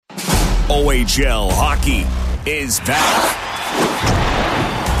OHL hockey is back.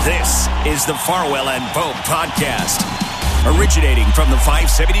 This is the Farwell and Pope podcast, originating from the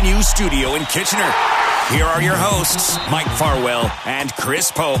 570 News studio in Kitchener. Here are your hosts, Mike Farwell and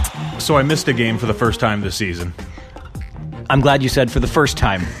Chris Pope. So I missed a game for the first time this season. I'm glad you said for the first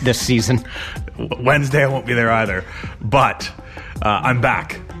time this season. Wednesday I won't be there either, but I'm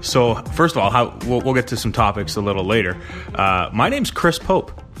back. So first of all, we'll get to some topics a little later. My name's Chris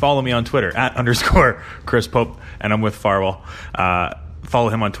Pope. Follow me on Twitter @_Chris Pope, and I'm with Farwell. Follow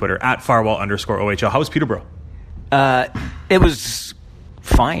him on Twitter @Farwell_OHL. How was Peterborough? It was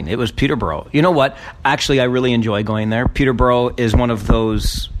fine. It was Peterborough. You know what? Actually, I really enjoy going there. Peterborough is one of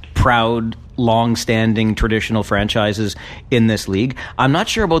those proud, long-standing, traditional franchises in this league. I'm not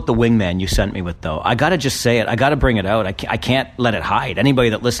sure about the wingman you sent me with, though. I got to just say it. I got to bring it out. I can't let it hide. Anybody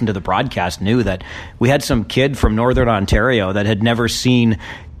that listened to the broadcast knew that we had some kid from Northern Ontario that had never seen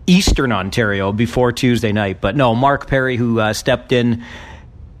Eastern Ontario before Tuesday night. But no, Mark Perry, who stepped in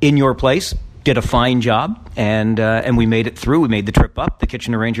your place, did a fine job, and we made it through. We made the trip up. The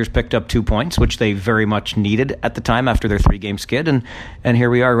Kitchener Rangers picked up 2 points, which they very much needed at the time after their 3-game skid, and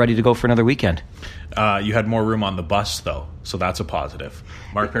here we are ready to go for another weekend. You had more room on the bus, though, so that's a positive.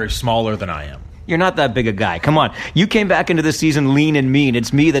 Mark Perry's smaller than I am. You're not that big a guy. Come on. You came back into this season lean and mean.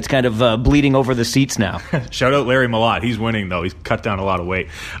 It's me that's kind of bleeding over the seats now. Shout out Larry Malott. He's winning, though. He's cut down a lot of weight.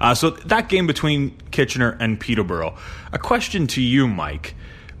 So that game between Kitchener and Peterborough. A question to you, Mike.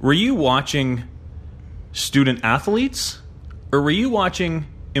 Were you watching student athletes or were you watching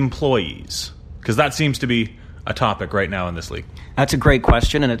employees? Because that seems to be a topic right now in this league. That's a great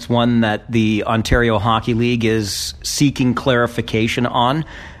question, and it's one that the Ontario Hockey League is seeking clarification on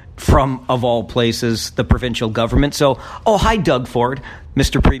from, of all places, the provincial government. So, hi, Doug Ford.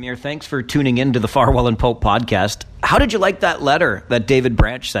 Mr. Premier, thanks for tuning in to the Farwell and Pope podcast. How did you like that letter that David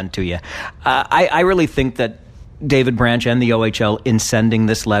Branch sent to you? I really think that David Branch and the OHL in sending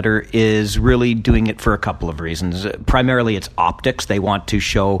this letter is really doing it for a couple of reasons. Primarily, it's optics. They want to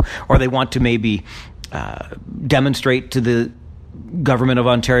show, or they want to maybe demonstrate to the government of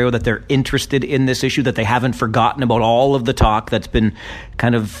Ontario that they're interested in this issue, that they haven't forgotten about all of the talk that's been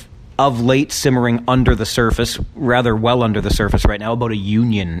kind of late simmering under the surface, rather well under the surface right now, about a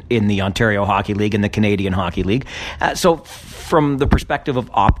union in the Ontario Hockey League and the Canadian Hockey League. So from the perspective of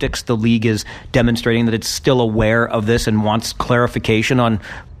optics, the league is demonstrating that it's still aware of this and wants clarification on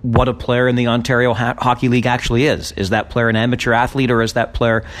what a player in the Ontario Hockey League actually is. Is that player an amateur athlete or is that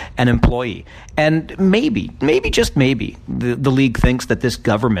player an employee? And maybe, just maybe, the league thinks that this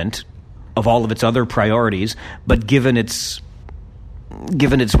government, of all of its other priorities, but given its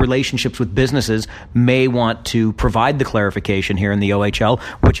relationships with businesses, may want to provide the clarification here in the OHL,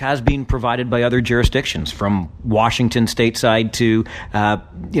 which has been provided by other jurisdictions, from Washington stateside to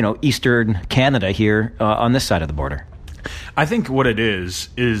Eastern Canada here on this side of the border. I think what it is,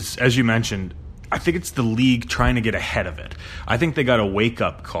 as you mentioned, I think it's the league trying to get ahead of it. I think they got a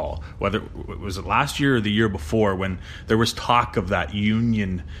wake-up call, whether it was last year or the year before, when there was talk of that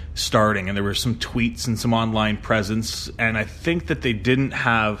union starting, and there were some tweets and some online presence, and I think that they didn't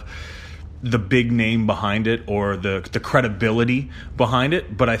have the big name behind it or the credibility behind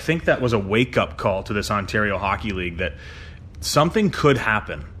it, but I think that was a wake-up call to this Ontario Hockey League that something could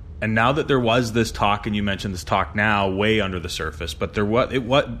happen. And now that there was this talk, and you mentioned this talk now way under the surface, but it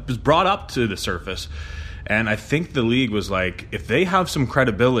was brought up to the surface, and I think the league was like, if they have some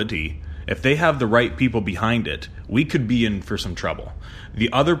credibility, if they have the right people behind it, we could be in for some trouble.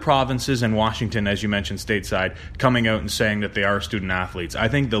 The other provinces in Washington, as you mentioned, stateside, coming out and saying that they are student athletes, I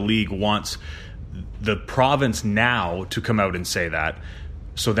think the league wants the province now to come out and say that,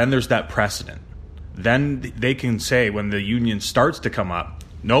 so then there's that precedent. Then they can say, when the union starts to come up,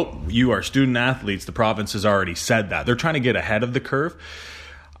 nope, you are student athletes. The province has already said that. They're trying to get ahead of the curve.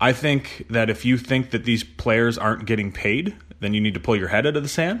 I think that if you think that these players aren't getting paid, then you need to pull your head out of the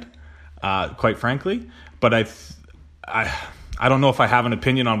sand, quite frankly. But I don't know if I have an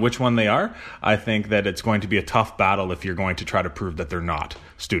opinion on which one they are. I think that it's going to be a tough battle if you're going to try to prove that they're not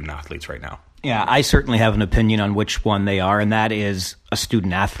student athletes right now. Yeah, I certainly have an opinion on which one they are, and that is a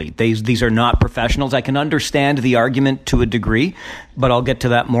student athlete. These are not professionals. I can understand the argument to a degree, but I'll get to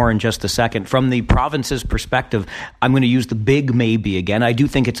that more in just a second. From the province's perspective, I'm going to use the big maybe again. I do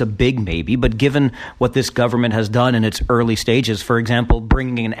think it's a big maybe, but given what this government has done in its early stages, for example,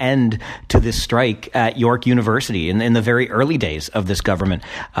 bringing an end to this strike at York University in the very early days of this government,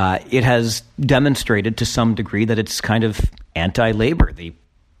 it has demonstrated to some degree that it's kind of anti-labor. The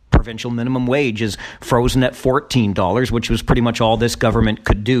provincial minimum wage is frozen at $14, which was pretty much all this government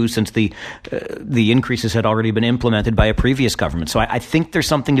could do since the increases had already been implemented by a previous government. So I think there's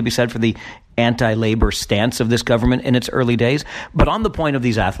something to be said for the anti-labor stance of this government in its early days. But on the point of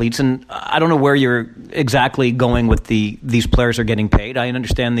these athletes, and I don't know where you're exactly going with these players are getting paid. I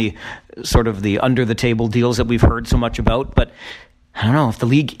understand the sort of the under-the-table deals that we've heard so much about, but I don't know if the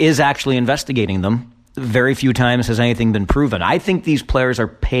league is actually investigating them. Very few times has anything been proven. I think these players are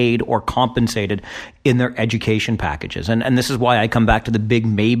paid or compensated in their education packages. And this is why I come back to the big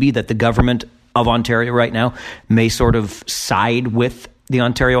maybe that the government of Ontario right now may sort of side with the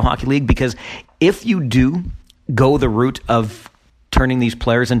Ontario Hockey League, because if you do go the route of turning these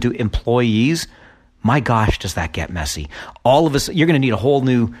players into employees, my gosh, does that get messy. All of us, you're going to need a whole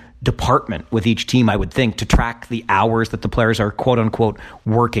new department with each team, I would think, to track the hours that the players are quote unquote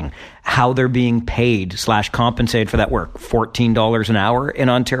working, how they're being paid / compensated for that work. $14 an hour in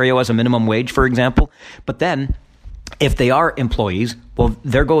Ontario as a minimum wage, for example. But then if they are employees, well,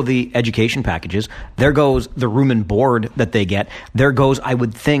 there go the education packages. There goes the room and board that they get. There goes, I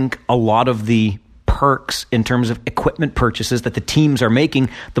would think, a lot of the perks in terms of equipment purchases that the teams are making.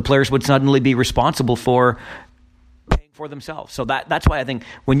 The players would suddenly be responsible for paying for themselves. So that's why I think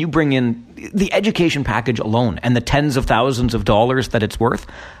when you bring in the education package alone and the tens of thousands of dollars that it's worth,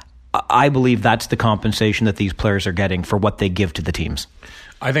 I believe that's the compensation that these players are getting for what they give to the teams.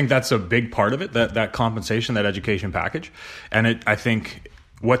 I think that's a big part of it, that compensation, that education package. And I think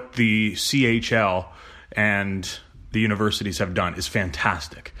what the CHL and the universities have done is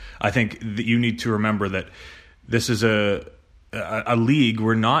fantastic. I think that you need to remember that this is a league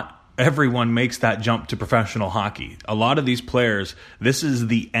where not everyone makes that jump to professional hockey. A lot of these players, this is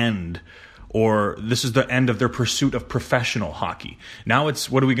the end, or this is the end of their pursuit of professional hockey. Now it's,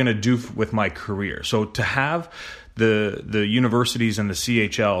 what are we going to do with my career? So to have the universities and the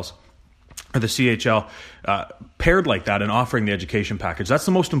CHLs, or the CHL, paired like that and offering the education package, that's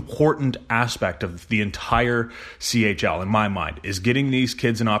the most important aspect of the entire CHL, in my mind, is getting these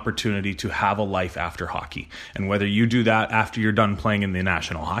kids an opportunity to have a life after hockey. And whether you do that after you're done playing in the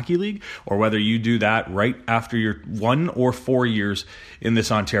National Hockey League, or whether you do that right after your 1 or 4 years in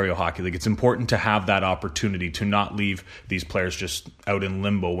this Ontario Hockey League, it's important to have that opportunity to not leave these players just out in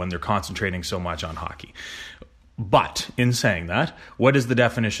limbo when they're concentrating so much on hockey. But in saying that, what is the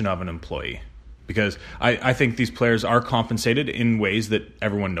definition of an employee? Because I think these players are compensated in ways that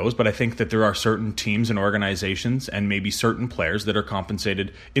everyone knows, but I think that there are certain teams and organizations and maybe certain players that are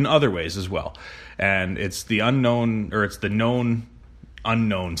compensated in other ways as well. And it's the unknown, or it's the known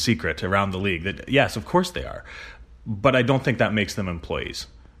unknown secret around the league that, yes, of course they are. But I don't think that makes them employees.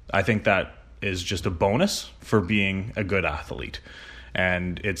 I think that is just a bonus for being a good athlete.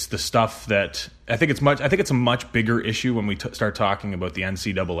 And it's the stuff that I think it's a much bigger issue when we start talking about the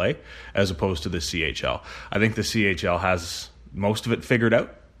NCAA as opposed to the CHL. I think the CHL has most of it figured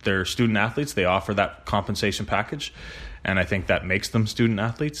out. They're student athletes. They offer that compensation package, and I think that makes them student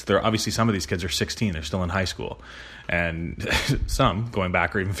athletes. They're obviously, some of these kids are 16. They're still in high school, and some going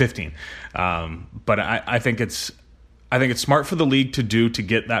back are even 15. But I think it's smart for the league to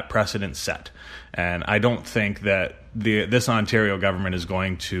get that precedent set. And I don't think that this Ontario government is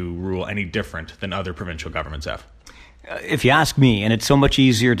going to rule any different than other provincial governments have. If you ask me, and it's so much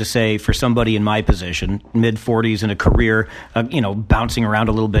easier to say for somebody in my position, mid-40s in a career, bouncing around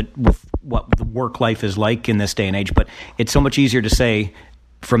a little bit with what the work life is like in this day and age, but it's so much easier to say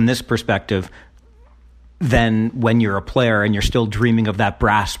from this perspective than when you're a player and you're still dreaming of that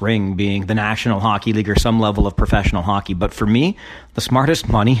brass ring being the National Hockey League or some level of professional hockey. But for me, the smartest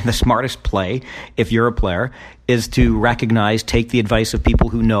money, the smartest play, if you're a player, is to recognize, take the advice of people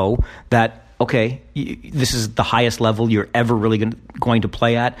who know that, okay, this is the highest level you're ever really going to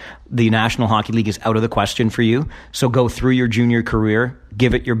play at. The National Hockey League is out of the question for you. So go through your junior career,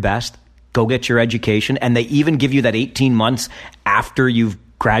 give it your best, go get your education. And they even give you that 18 months after you've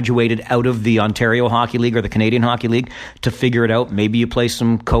graduated out of the Ontario Hockey League or the Canadian Hockey League to figure it out. Maybe you play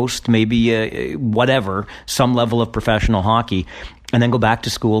some coast, maybe whatever, some level of professional hockey, and then go back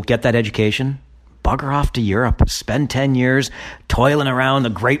to school, get that education, bugger off to Europe, spend 10 years toiling around the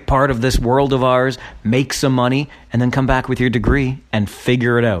great part of this world of ours, make some money, and then come back with your degree and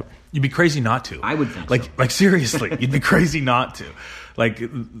figure it out. You'd be crazy not to. I would think so. Like seriously, you'd be crazy not to. Like,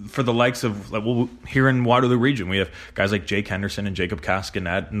 for the likes of, here in Waterloo region, we have guys like Jake Henderson and Jacob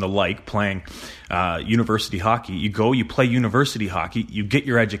Cascanet and the like playing university hockey. You go, you play university hockey, you get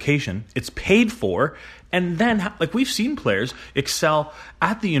your education, it's paid for, and then, we've seen players excel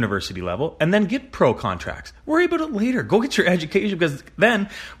at the university level and then get pro contracts. Worry about it later. Go get your education, because then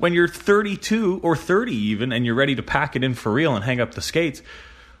when you're 32 or 30 even and you're ready to pack it in for real and hang up the skates,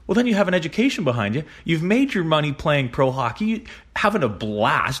 Well, then you have an education behind you. You've made your money playing pro hockey, having a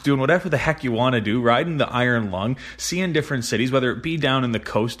blast, doing whatever the heck you want to do, riding the Iron Lung, seeing different cities, whether it be down in the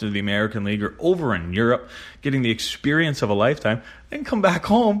coast of the American League or over in Europe, getting the experience of a lifetime, then come back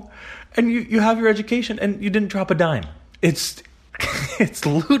home and you have your education and you didn't drop a dime. It's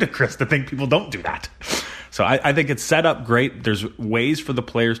ludicrous to think people don't do that. So I think it's set up great. There's ways for the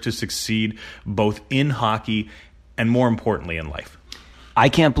players to succeed both in hockey and, more importantly, in life. I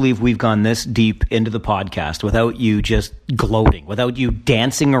can't believe we've gone this deep into the podcast without you just gloating, without you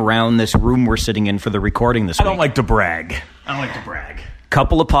dancing around this room we're sitting in for the recording this week. I don't like to brag.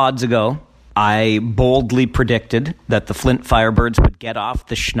 Couple of pods ago, I boldly predicted that the Flint Firebirds would get off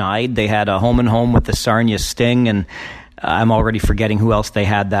the schneid. They had a home-and-home with the Sarnia Sting, and I'm already forgetting who else they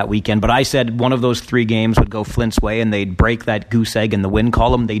had that weekend. But I said one of those 3 games would go Flint's way, and they'd break that goose egg in the win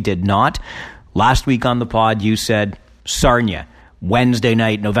column. They did not. Last week on the pod, you said Sarnia, Wednesday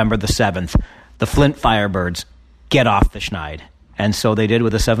night, November the 7th, the Flint Firebirds get off the schneid. And so they did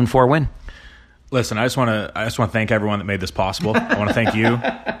with a 7-4 win. Listen, I just want to thank everyone that made this possible. I want to thank you.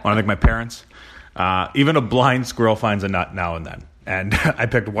 I want to thank my parents. Even a blind squirrel finds a nut now and then. And I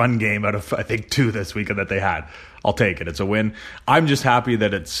picked 1 game out of, I think, 2 this weekend that they had. I'll take it. It's a win. I'm just happy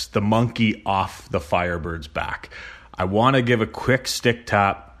that it's the monkey off the Firebirds' back. I want to give a quick stick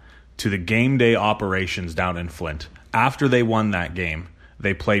tap to the game day operations down in Flint. After they won that game,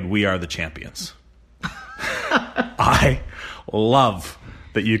 they played We Are the Champions. I love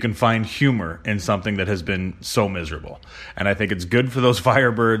that you can find humor in something that has been so miserable. And I think it's good for those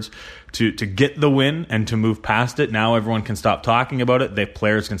Firebirds to get the win and to move past it. Now everyone can stop talking about it. The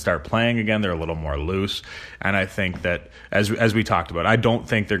players can start playing again. They're a little more loose. And I think that, as we talked about, I don't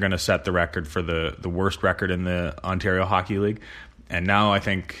think they're going to set the record for the worst record in the Ontario Hockey League. And now I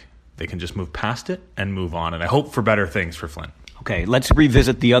think they can just move past it and move on. And I hope for better things for Flint. Okay, let's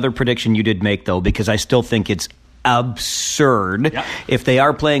revisit the other prediction you did make, though, because I still think it's absurd. Yep. If they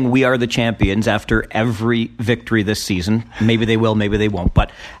are playing We Are the Champions after every victory this season, maybe they will, maybe they won't,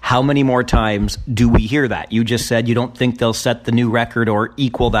 but how many more times do we hear that? You just said you don't think they'll set the new record or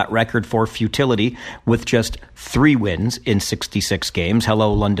equal that record for futility with just 3 wins in 66 games.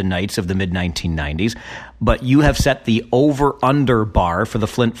 Hello, London Knights of the mid-1990s. But you have set the over-under bar for the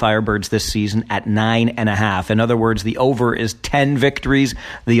Flint Firebirds this season at 9.5. In other words, the over is 10 victories,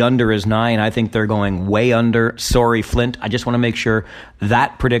 the under is 9. I think they're going way under. Sorry, Flint. I just want to make sure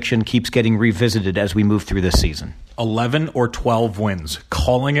that prediction keeps getting revisited as we move through this season. 11 or 12 wins.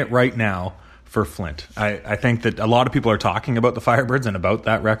 Calling it right now for Flint. I think that a lot of people are talking about the Firebirds and about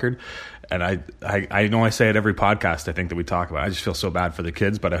that record. And I know I say it every podcast, I think, that we talk about. I just feel so bad for the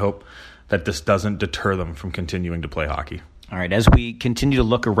kids, but I hope that this doesn't deter them from continuing to play hockey. All right, as we continue to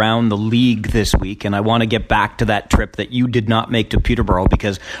look around the league this week, and I want to get back to that trip that you did not make to Peterborough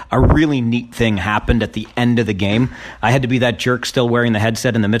because a really neat thing happened at the end of the game. I had to be that jerk still wearing the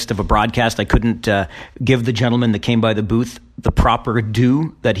headset in the midst of a broadcast. I couldn't give the gentleman that came by the booth the proper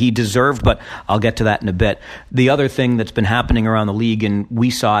due that he deserved, but I'll get to that in a bit. The other thing that's been happening around the league, and we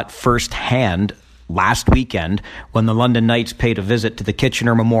saw it firsthand last weekend when the London Knights paid a visit to the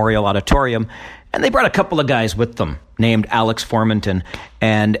Kitchener Memorial Auditorium, and they brought a couple of guys with them named Alex Formenton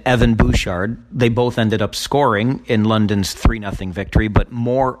and Evan Bouchard. They both ended up scoring in London's 3-0 victory, but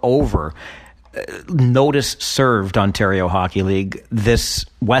moreover, notice served Ontario Hockey League. This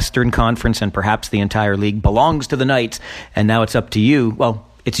Western Conference and perhaps the entire league belongs to the Knights, and now it's up to you. Well,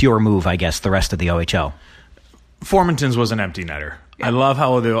 it's your move, I guess, the rest of the OHL. Formenton's was an empty netter. I love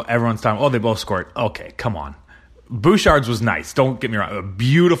how everyone's talking, they both scored. Okay, come on. Bouchard's was nice. Don't get me wrong. A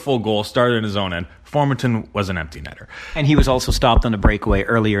beautiful goal started in his own end. Formenton was an empty netter. And he was also stopped on a breakaway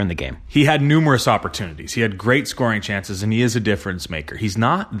earlier in the game. He had numerous opportunities. He had great scoring chances, and he is a difference maker. He's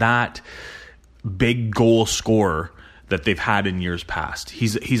not that big goal scorer that they've had in years past.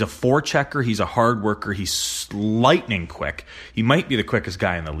 He's a forechecker. He's a hard worker. He's lightning quick. He might be the quickest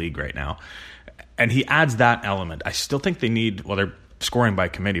guy in the league right now. And he adds that element. I still think they need, they're scoring by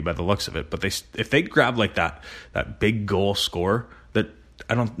committee by the looks of it, but if they grab like that big goal scorer, that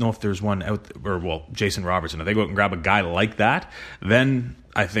I don't know if there's one out, Jason Robertson, if they go out and grab a guy like that, then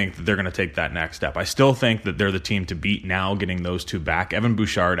I think that they're going to take that next step. I still think that they're the team to beat now, getting those two back. Evan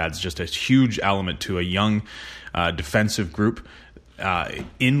Bouchard adds just a huge element to a young defensive group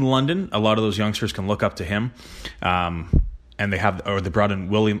in London. A lot of those youngsters can look up to him. And they brought in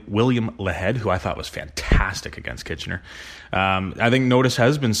William Lehead, who I thought was fantastic against Kitchener. I think notice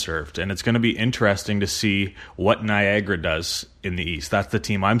has been served, and it's going to be interesting to see what Niagara does in the East. That's the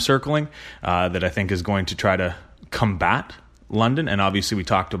team I'm circling that I think is going to try to combat London, and obviously we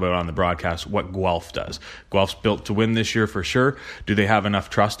talked about on the broadcast what Guelph does. Guelph's built to win this year for sure. Do they have enough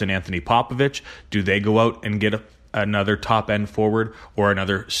trust in Anthony Popovich? Do they go out and get another top-end forward or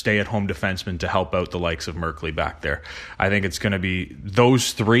another stay-at-home defenseman to help out the likes of Merkley back there? I think it's going to be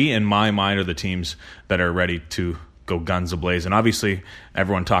those three, in my mind, are the teams that are ready to go guns ablaze. And obviously,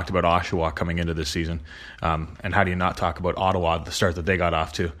 everyone talked about Oshawa coming into this season. And how do you not talk about Ottawa, the start that they got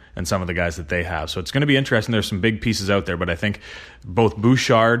off to, and some of the guys that they have? So it's going to be interesting. There's some big pieces out there, but I think both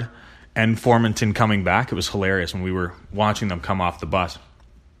Bouchard and Formanton coming back, it was hilarious when we were watching them come off the bus.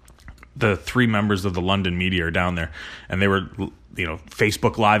 The three members of the London media are down there, and they were,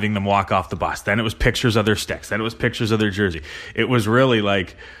 Facebook living them walk off the bus. Then it was pictures of their sticks. Then it was pictures of their jersey. It was really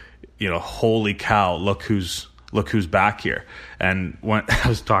like, holy cow, look who's back here. And when I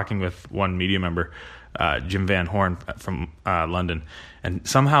was talking with one media member, Jim Van Horn from London, and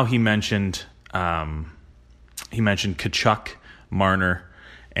somehow he mentioned Tkachuk, Marner,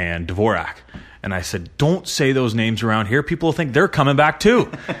 and Dvorak. And I said, don't say those names around here. People think they're coming back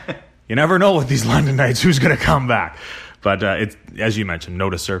too. You never know with these London Knights who's going to come back. But it's, as you mentioned,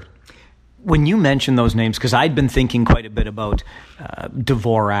 notice served. When you mention those names, because I'd been thinking quite a bit about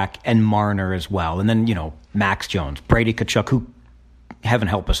Dvorak and Marner as well, and then, Max Jones, Brady Tkachuk, who, heaven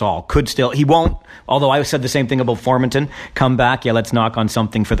help us all, he won't, although I said the same thing about Formanton, come back, let's knock on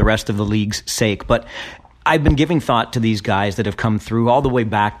something for the rest of the league's sake. But I've been giving thought to these guys that have come through all the way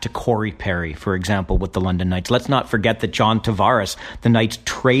back to Corey Perry, for example, with the London Knights. Let's not forget that John Tavares, the Knights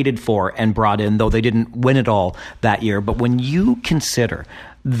traded for and brought in, though they didn't win it all that year. But when you consider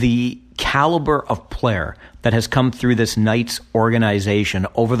the caliber of player that has come through this Knights organization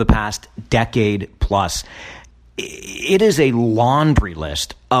over the past decade plus, it is a laundry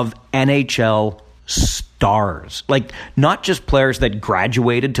list of NHL stars. Like, not just players that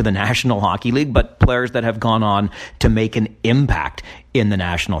graduated to the National Hockey League, but players that have gone on to make an impact in the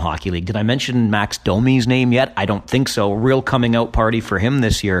National Hockey League. Did I mention Max Domi's name yet? I don't think so. Real coming out party for him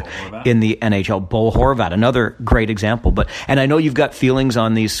this year in the NHL. Bo Horvat, another great example. And I know you've got feelings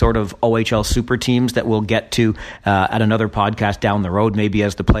on these sort of OHL super teams that we'll get to at another podcast down the road, maybe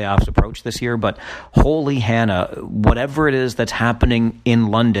as the playoffs approach this year. But holy Hannah, whatever it is that's happening in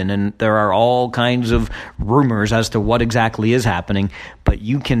London, and there are all kinds of rumors as to what exactly is happening, but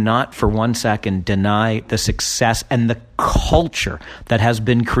you cannot for 1 second deny the success and the culture that has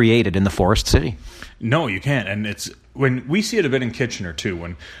been created in the Forest City. No, you can't. And it's when we see it a bit in Kitchener too.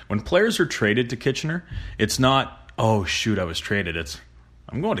 When players are traded to Kitchener, it's not, oh shoot, I was traded. It's,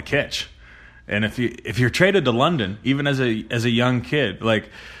 I'm going to Kitch. And if you're traded to London, even as a young kid, like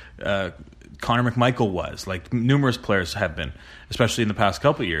Connor McMichael was, like numerous players have been, especially in the past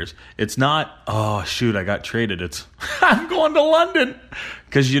couple of years, it's not, oh shoot, I got traded. It's, I'm going to London.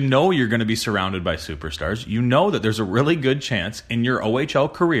 Because you're going to be surrounded by superstars. You know that there's a really good chance in your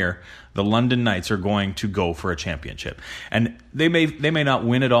OHL career the London Knights are going to go for a championship. And they may not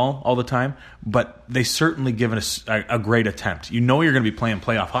win it all the time, but they certainly give it a great attempt. You're going to be playing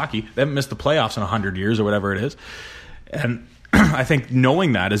playoff hockey. They haven't missed the playoffs in 100 years or whatever it is. And I think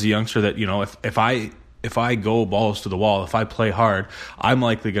knowing that as a youngster that, if I go balls to the wall, if I play hard, I'm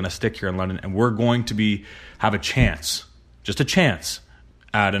likely going to stick here in London, and we're going to have a chance, just a chance,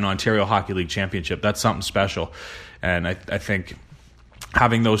 at an Ontario Hockey League championship. That's something special. And I think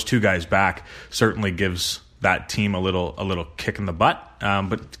having those two guys back certainly gives that team a little kick in the butt.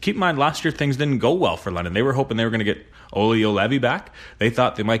 But keep in mind, last year things didn't go well for London. They were hoping they were going to get Ole Olevi back. They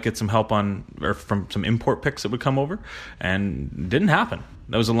thought they might get some help from some import picks that would come over, and didn't happen.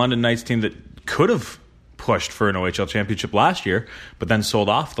 That was a London Knights team that could have pushed for an OHL championship last year, but then sold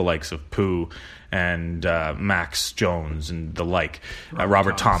off the likes of Pooh and Max Jones and the like,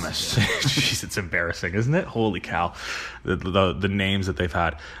 Robert Thomas. Jeez, it's embarrassing, isn't it? Holy cow, the names that they've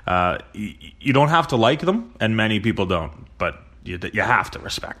had. You don't have to like them, and many people don't, but you have to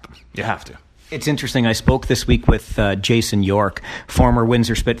respect them. You have to. It's interesting. I spoke this week with Jason York, former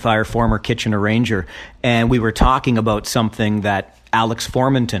Windsor Spitfire, former Kitchener Ranger, and we were talking about something that Alex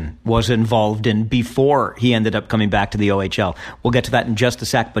Formanton was involved in before he ended up coming back to the OHL. We'll get to that in just a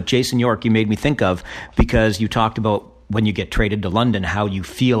sec, but Jason York, you made me think of, because you talked about when you get traded to London, how you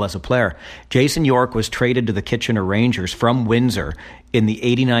feel as a player. Jason York was traded to the Kitchener Rangers from Windsor in the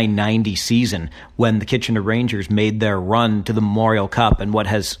 89-90 season when the Kitchener Rangers made their run to the Memorial Cup, and what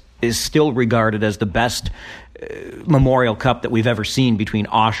is still regarded as the best Memorial Cup that we've ever seen between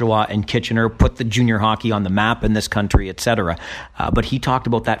Oshawa and Kitchener, put the junior hockey on the map in this country, etc. But he talked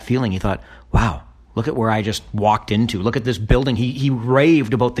about that feeling. He thought, wow, look at where I just walked into. Look at this building. He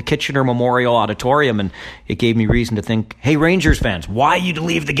raved about the Kitchener Memorial Auditorium, and it gave me reason to think, hey, Rangers fans, why you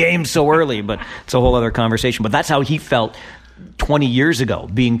leave the game so early? But it's a whole other conversation. But that's how he felt 20 years ago,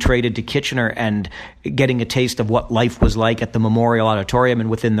 being traded to Kitchener and getting a taste of what life was like at the Memorial Auditorium and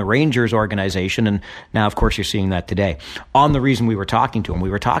within the Rangers organization. And now, of course, you're seeing that today. On the reason we were talking to him, we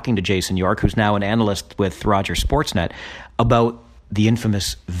were talking to Jason York, who's now an analyst with Rogers Sportsnet, about the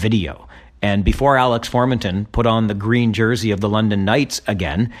infamous video. And before Alex Formenton put on the green jersey of the London Knights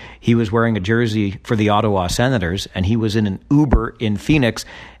again, he was wearing a jersey for the Ottawa Senators, and he was in an Uber in Phoenix,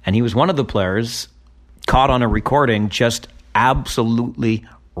 and he was one of the players caught on a recording just absolutely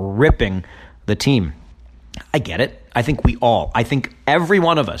ripping the team. I get it. I think every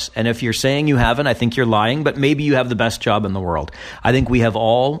one of us, and if you're saying you haven't, I think you're lying, but maybe you have the best job in the world. I think we have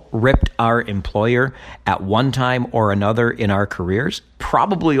all ripped our employer at one time or another in our careers,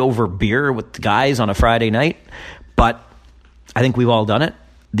 probably over beer with the guys on a Friday night, but I think we've all done it.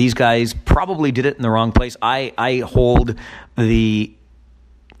 These guys probably did it in the wrong place. I hold the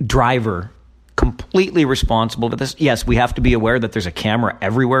driver completely responsible for this. Yes, we have to be aware that there's a camera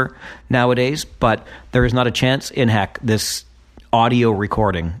everywhere nowadays, but there is not a chance in heck this audio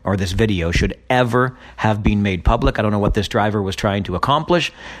recording or this video should ever have been made public. I don't know what this driver was trying to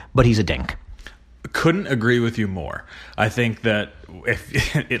accomplish, but he's a dink. Couldn't agree with you more. I think that,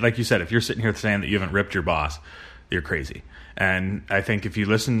 like you said, if you're sitting here saying that you haven't ripped your boss, you're crazy. And I think if you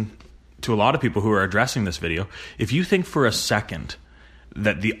listen to a lot of people who are addressing this video, if you think for a second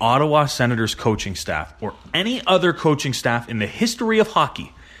that the Ottawa Senators coaching staff or any other coaching staff in the history of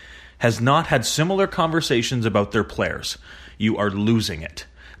hockey has not had similar conversations about their players, you are losing it.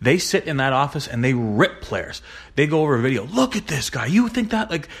 They sit in that office and they rip players. They go over a video. Look at this guy. You think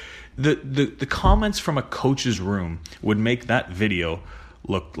that? Like the comments from a coach's room would make that video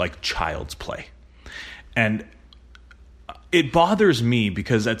look like child's play. And it bothers me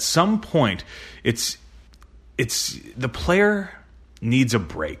because at some point it's the player needs a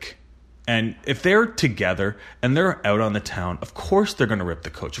break. And if they're together and they're out on the town, of course they're going to rip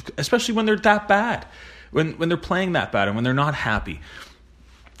the coach, especially when they're that bad, when they're playing that bad and when they're not happy.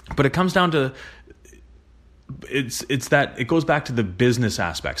 But it comes down to it goes back to the business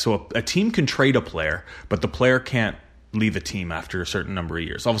aspect. So a team can trade a player, but the player can't leave a team after a certain number of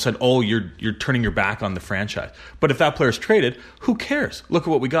years. All of a sudden, you're turning your back on the franchise. But if that player's traded, who cares? Look at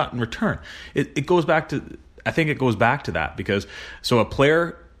what we got in return. It goes back to, I think it goes back to that because so a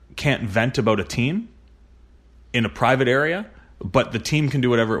player can't vent about a team in a private area, but the team can do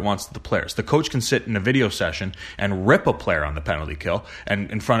whatever it wants to the players. The coach can sit in a video session and rip a player on the penalty kill and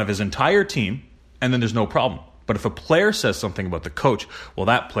in front of his entire team, and then there's no problem. But if a player says something about the coach, well,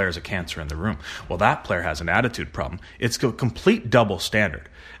 that player's a cancer in the room. Well, that player has an attitude problem. It's a complete double standard.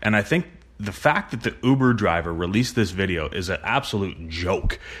 And I think the fact that the Uber driver released this video is an absolute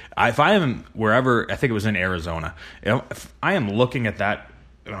joke. If I am wherever, I think it was in Arizona, if I am looking at that,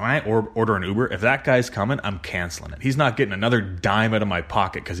 when I order an Uber, if that guy's coming, I'm canceling it. He's not getting another dime out of my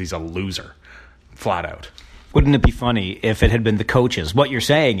pocket because he's a loser, flat out. Wouldn't it be funny if it had been the coaches? What you're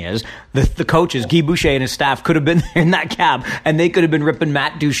saying is the coaches, Guy Boucher and his staff, could have been there in that cab, and they could have been ripping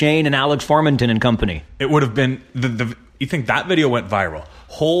Matt Duchene and Alex Formenton and company. It would have been you think that video went viral?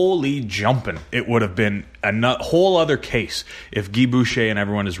 Holy jumping! It would have been a whole other case if Guy Boucher and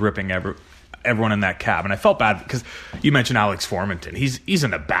everyone is ripping everyone in that cab. And I felt bad because you mentioned Alex Formenton. He's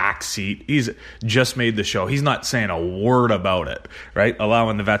in the back seat. He's just made the show. He's not saying a word about it, right?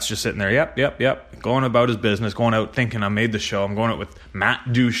 Allowing the vets just sitting there, yep, going about his business, going out thinking I made the show. I'm going out with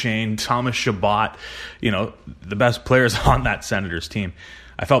Matt Duchene, Thomas Chabot, the best players on that Senators team.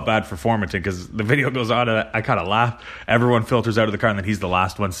 I felt bad for Formenton because the video goes on and I kind of laugh. Everyone filters out of the car and then he's the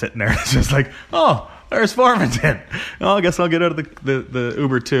last one sitting there. It's just like, oh, there's Formenton. Oh, I guess I'll get out of the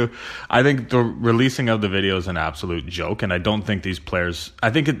Uber too. I think the releasing of the video is an absolute joke, and I don't think these players, I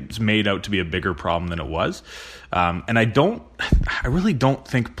think it's made out to be a bigger problem than it was. And I really don't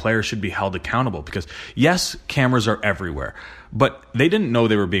think players should be held accountable because, yes, cameras are everywhere, but they didn't know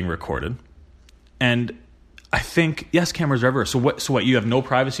they were being recorded. And I think, yes, cameras are everywhere. So what, you have no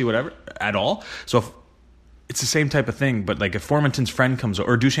privacy, whatever, at all? So if it's the same type of thing, but like if Formenton's friend comes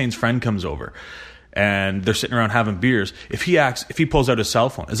over, or Duchene's friend comes over, and they're sitting around having beers, if he pulls out his cell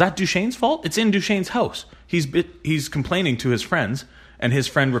phone, is that Duchene's fault? It's in Duchene's house. He's complaining to his friends, and his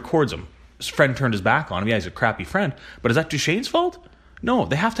friend records him. His friend turned his back on him. Yeah, he's a crappy friend. But is that Duchene's fault? No,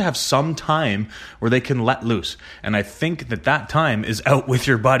 they have to have some time where they can let loose. And I think that time is out with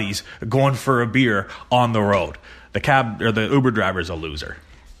your buddies going for a beer on the road. The cab or the Uber driver is a loser.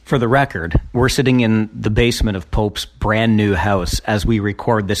 For the record, we're sitting in the basement of Pope's brand new house as we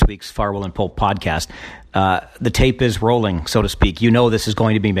record this week's Farwell and Pope podcast. The tape is rolling, so to speak. You know this is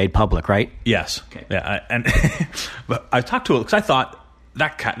going to be made public, right? Yes. Okay. Yeah. But I talked to him because I thought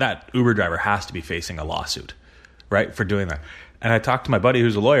that Uber driver has to be facing a lawsuit. right, for doing that. And I talked to my buddy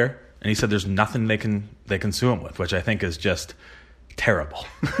who's a lawyer, and he said there's nothing they can sue him with, which I think is just terrible.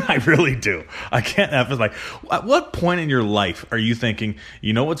 I really do. I can't have like, at what point in your life are you thinking,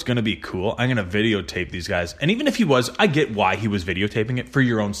 you know what's going to be cool? I'm going to videotape these guys. And even if he was, I get why he was videotaping it, for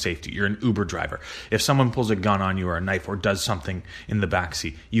your own safety. You're an Uber driver. If someone pulls a gun on you or a knife or does something in the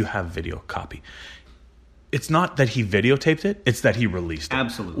backseat, you have video copy. It's not that he videotaped it, it's that he released it.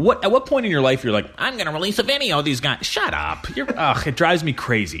 Absolutely. At what point in your life you're like, I'm going to release a video of these guys? Shut up. It drives me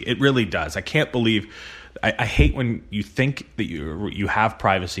crazy. It really does. I can't believe... I hate when you think that you have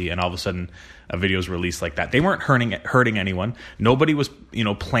privacy and all of a sudden a video is released like that. They weren't hurting anyone. Nobody was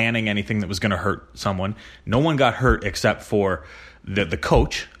planning anything that was going to hurt someone. No one got hurt except for the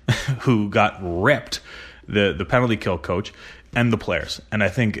coach who got ripped, the penalty kill coach, and the players. And I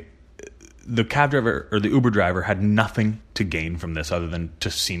think the cab driver or the Uber driver had nothing to gain from this other than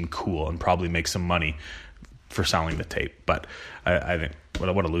to seem cool and probably make some money for selling the tape. But I think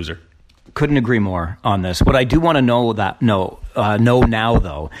what a loser. Couldn't agree more on this. What I do want to know now,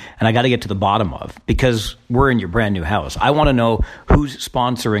 though, and I got to get to the bottom of, because we're in your brand new house, I want to know who's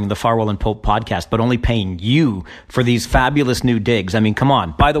sponsoring the Farwell and Pope podcast, but only paying you for these fabulous new digs. I mean, come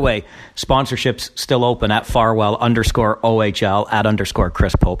on. By the way, sponsorships still open at Farwell_OHL @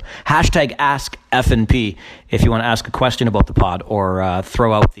 Chris Pope. Hashtag Ask FNP if you want to ask a question about the pod or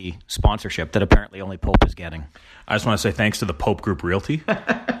throw out the sponsorship that apparently only Pope is getting. I just want to say thanks to the Pope Group Realty.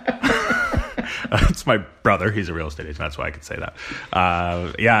 It's my brother. He's a real estate agent. That's why I could say that.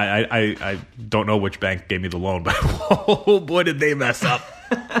 I don't know which bank gave me the loan, but oh boy, did they mess up.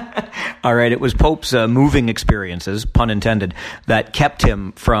 All right, it was Pope's moving experiences, pun intended, that kept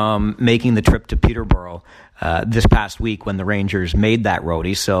him from making the trip to Peterborough this past week when the Rangers made that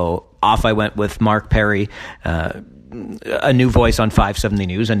roadie. So off I went with Mark Perry, a new voice on 570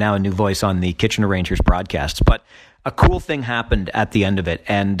 News, and now a new voice on the Kitchener Rangers broadcasts. But a cool thing happened at the end of it,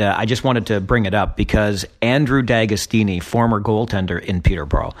 and I just wanted to bring it up because Andrew D'Agostini, former goaltender in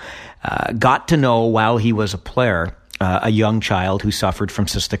Peterborough, got to know while he was a player a young child who suffered from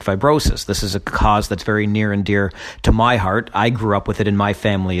cystic fibrosis. This is a cause that's very near and dear to my heart. I grew up with it in my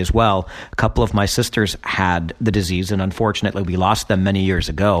family as well. A couple of my sisters had the disease, and unfortunately we lost them many years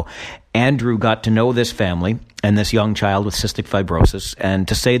ago. Andrew got to know this family and this young child with cystic fibrosis, and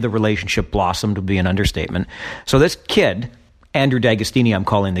to say the relationship blossomed would be an understatement. So this kid, Andrew D'Agostini, I'm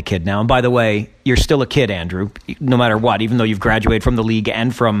calling the kid now. And by the way, you're still a kid, Andrew, no matter what, even though you've graduated from the league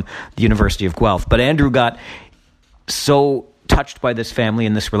and from the University of Guelph. But Andrew got so touched by this family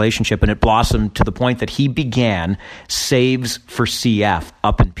and this relationship, and it blossomed to the point that he began Saves for CF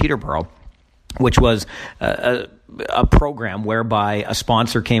up in Peterborough, which was a program whereby a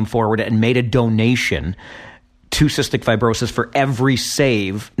sponsor came forward and made a donation to cystic fibrosis for every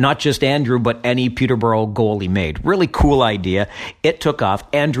save, not just Andrew, but any Peterborough goal he made. Really cool idea. It took off.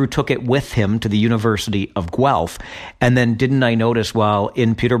 Andrew took it with him to the University of Guelph. And then didn't I notice while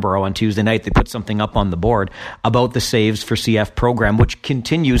in Peterborough on Tuesday night, they put something up on the board about the Saves for CF program, which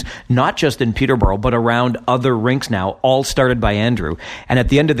continues not just in Peterborough, but around other rinks now, all started by Andrew. And at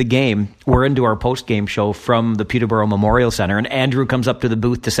the end of the game, we're into our post-game show from the Peterborough Memorial Center, and Andrew comes up to the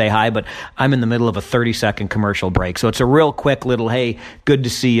booth to say hi, but I'm in the middle of a 30-second commercial break. So it's a real quick little, hey, good to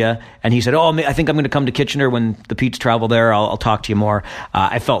see you. And he said, oh, I think I'm going to come to Kitchener when the Petes travel there. I'll talk to you more.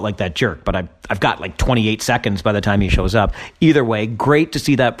 I felt like that jerk, but I've got like 28 seconds by the time he shows up. Either way, great to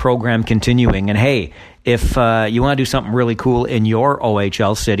see that program continuing. And hey, if you want to do something really cool in your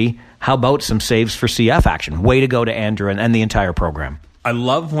OHL city, how about some Saves for CF action? Way to go to Andrew and the entire program. I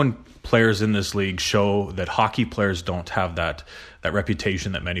love when players in this league show that hockey players don't have that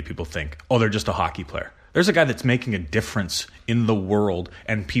reputation that many people think. Oh, they're just a hockey player. There's a guy that's making a difference in the world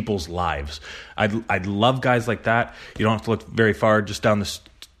and people's lives. I'd love guys like that. You don't have to look very far, just down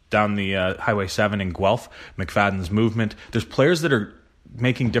the Highway 7 in Guelph, McFadden's movement. There's players that are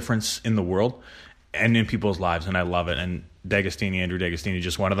making difference in the world and in people's lives, and I love it. And Andrew D'Agostini,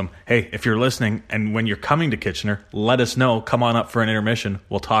 just one of them. Hey, if you're listening and when you're coming to Kitchener, let us know. Come on up for an intermission.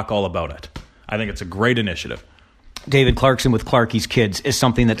 We'll talk all about it. I think it's a great initiative. David Clarkson with Clarkie's Kids is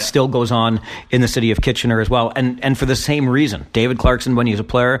something that still goes on in the city of Kitchener as well. And for the same reason. David Clarkson, when he's a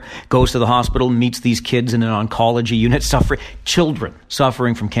player, goes to the hospital, meets these kids in an oncology unit, children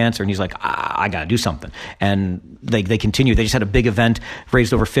suffering from cancer. And he's like, I got to do something. And they continue. They just had a big event,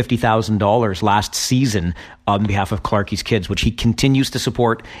 raised over $50,000 last season on behalf of Clarkie's Kids, which he continues to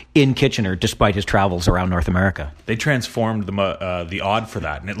support in Kitchener despite his travels around North America. They transformed the odd for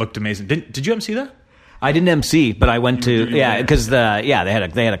that, and it looked amazing. Did you MC that? I didn't MC, but I went to because they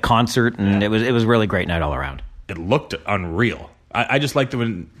had a concert, and it was a really great night all around. It looked unreal. I just liked it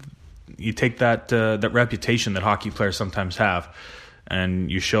when you take that reputation that hockey players sometimes have,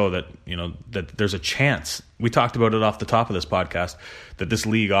 and you show that that there's a chance. We talked about it off the top of this podcast, that this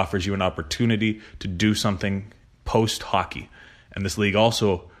league offers you an opportunity to do something post hockey, and this league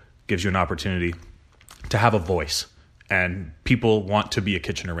also gives you an opportunity to have a voice. And people want to be a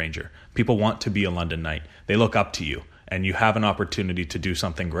Kitchener Ranger. People want to be a London Knight. They look up to you, and you have an opportunity to do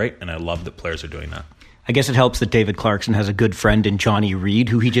something great. And I love that players are doing that. I guess it helps that David Clarkson has a good friend in Johnny Reed,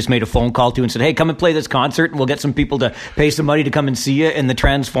 who he just made a phone call to and said, hey, come and play this concert, and we'll get some people to pay some money to come and see you in the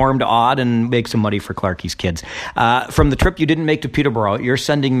Transformed Odd and make some money for Clarkie's kids. From the trip you didn't make to Peterborough, you're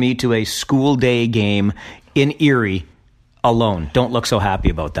sending me to a school day game in Erie alone. Don't look so happy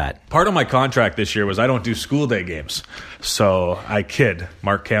about that. Part of my contract this year was I don't do school day games. So I kid.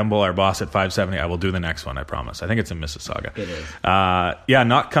 Mark Campbell, our boss at 570, I will do the next one, I promise. I think it's in Mississauga. It is.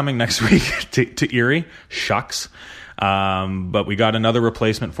 Not coming next week to Erie. Shucks. But we got another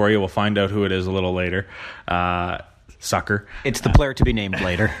replacement for you. We'll find out who it is a little later. Sucker. It's the player to be named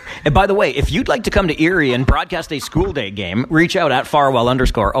later. And by the way, if you'd like to come to Erie and broadcast a school day game, reach out at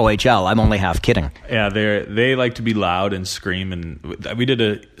Farwell_OHL. I'm only half kidding. Yeah, they like to be loud and scream. And we did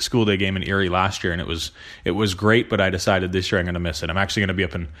a school day game in Erie last year, and it was great. But I decided this year I'm going to miss it. I'm actually going to be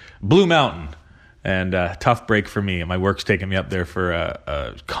up in Blue Mountain, and tough break for me. My work's taking me up there for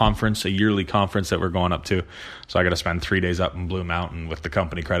a conference, a yearly conference that we're going up to. So I got to spend 3 days up in Blue Mountain with the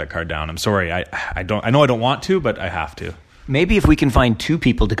company credit card down. I'm sorry, I know I don't want to, but I have to. Maybe if we can find 2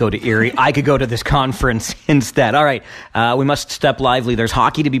 people to go to Erie, I could go to this conference instead. All right, we must step lively. There's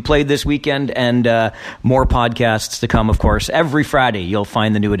hockey to be played this weekend, and more podcasts to come, of course. Every Friday, you'll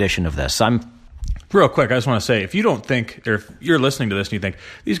find the new edition of this. Real quick, I just want to say, if you don't think, or if you're listening to this and you think,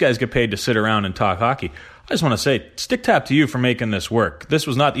 these guys get paid to sit around and talk hockey, I just want to say, stick tap to you for making this work. This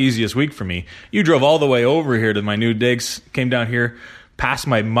was not the easiest week for me. You drove all the way over here to my new digs, came down here, past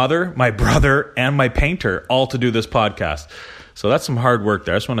my mother, my brother, and my painter, all to do this podcast. So that's some hard work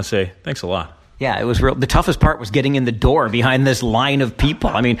there. I just want to say, thanks a lot. Yeah, it was real. The toughest part was getting in the door behind this line of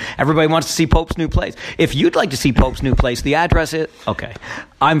people. I mean, everybody wants to see Pope's new place. If you'd like to see Pope's new place, the address is... Okay,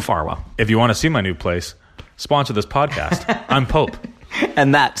 I'm Farwell. If you want to see my new place, sponsor this podcast. I'm Pope.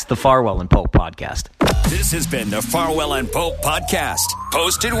 And that's the Farwell and Pope podcast. This has been the Farwell and Pope podcast,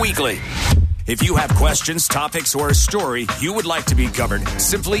 posted weekly. If you have questions, topics, or a story you would like to be covered,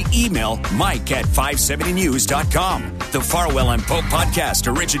 simply email Mike at 570news.com. The Farwell and Pope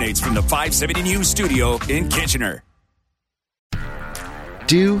podcast originates from the 570 News studio in Kitchener.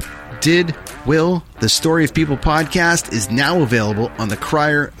 Will, the Story of People podcast is now available on the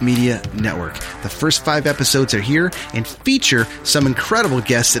Crier Media Network. The first 5 episodes are here and feature some incredible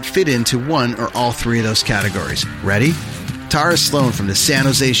guests that fit into one or all 3 of those categories. Ready? Tara Sloan from the San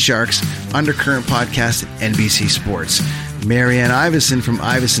Jose Sharks Undercurrent podcast at NBC Sports. Marianne Iveson from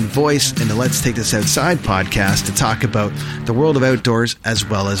Iveson Voice and the Let's Take This Outside podcast to talk about the world of outdoors as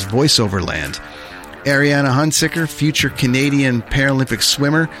well as voiceover land. Ariana Hunsicker, future Canadian Paralympic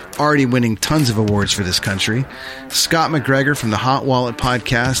swimmer, already winning tons of awards for this country. Scott McGregor from the Hot Wallet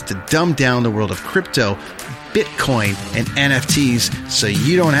podcast to dumb down the world of crypto, Bitcoin, and NFTs so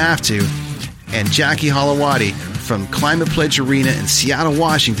you don't have to. And Jackie Holowati from Climate Pledge Arena in Seattle,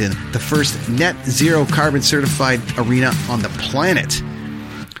 Washington, the first net zero carbon certified arena on the planet.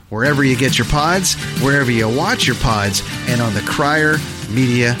 Wherever you get your pods, wherever you watch your pods, and on the Crier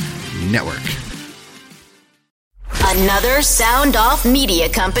Media Network. Another Sound Off Media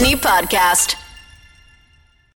Company podcast.